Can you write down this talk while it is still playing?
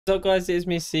So guys, it's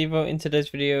me Sivo. In today's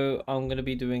video I'm going to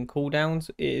be doing cooldowns.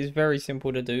 It is very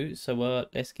simple to do, so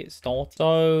let's get started.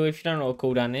 So if you don't know what a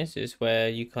cooldown is, it's where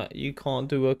you can't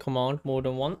do a command more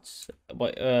than once,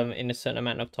 but in a certain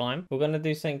amount of time. We're going to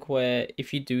do something where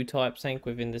if you do type something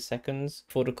within the seconds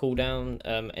for the cooldown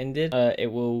ended,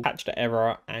 it will catch the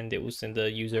error and it will send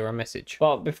the user a message.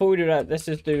 But before we do that, let's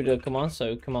just do the command.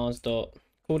 So commands dot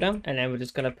cooldown, and then we're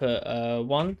just gonna put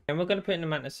 1, and we're gonna put in the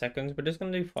amount of seconds. We're just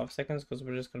gonna do 5 seconds because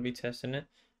we're just gonna be testing it.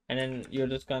 And then you're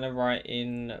just gonna write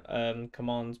in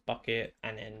commands bucket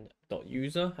and then dot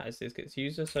user as this gets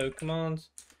user. So commands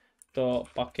dot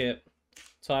bucket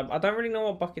type. I don't really know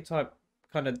what bucket type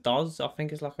kind of does. I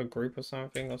think it's like a group or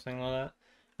something like that.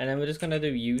 And then we're just gonna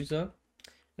do user.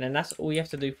 And then that's all you have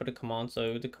to do for the command.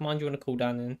 So the command you want to cool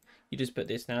down in, you just put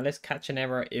this. Now let's catch an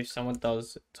error if someone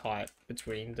does type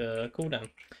between the cooldown.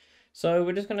 So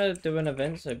we're just going to do an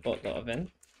event. So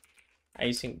bot.event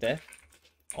async def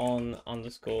on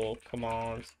underscore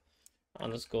command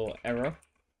underscore error.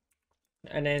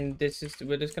 And then this is,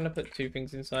 we're just going to put two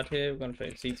things inside here. We're going to put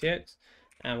in ctx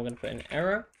and we're going to put in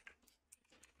error.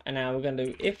 And now we're going to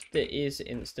do if there is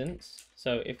instance.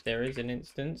 So if there is an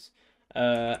instance,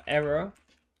 error.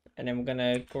 And then we're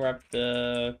gonna grab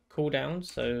the cooldown,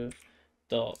 so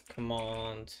dot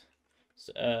command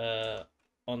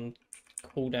on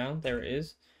cooldown, there it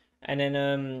is. And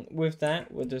then with that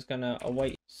we're just gonna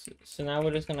await. So now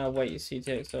we're just gonna await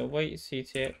ctx. So await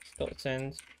ctx dot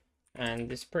send, and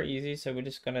it's pretty easy. So we're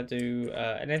just gonna do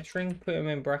an entering, put them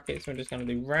in brackets. We're just gonna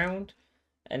do round,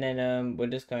 and then we're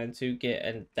just going to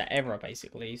get the error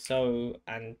basically. So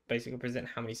and basically present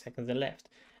how many seconds are left.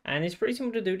 And it's pretty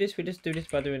simple to do this. We just do this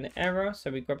by doing the error.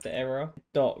 So we grab the error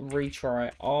dot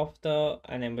retry after,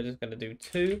 and then we're just going to do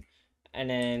 2, and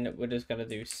then we're just going to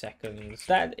do seconds.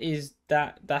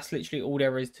 That's literally all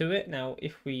there is to it. Now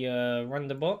if we run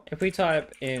the bot, if we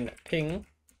type in ping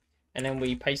and then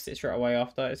we paste it straight away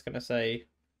after, it's going to say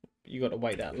you got to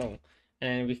wait that long.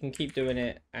 And we can keep doing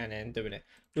it and then doing it.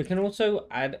 We can also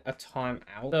add a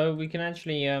timeout. So we can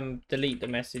actually delete the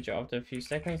message after a few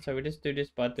seconds. So we just do this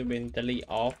by doing delete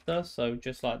after. So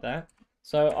just like that.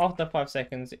 So after 5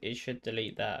 seconds, it should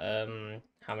delete that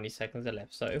how many seconds are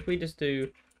left. So if we just do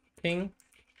ping,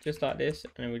 just like this,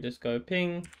 and then we just go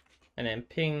ping, and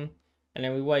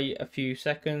then we wait a few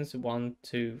seconds, 1,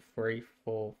 2, 3,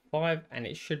 4, 5, and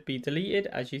it should be deleted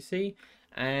as you see,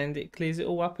 and it clears it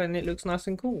all up and it looks nice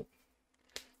and cool.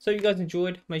 So if you guys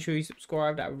enjoyed, make sure you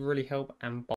subscribe, that would really help, and bye.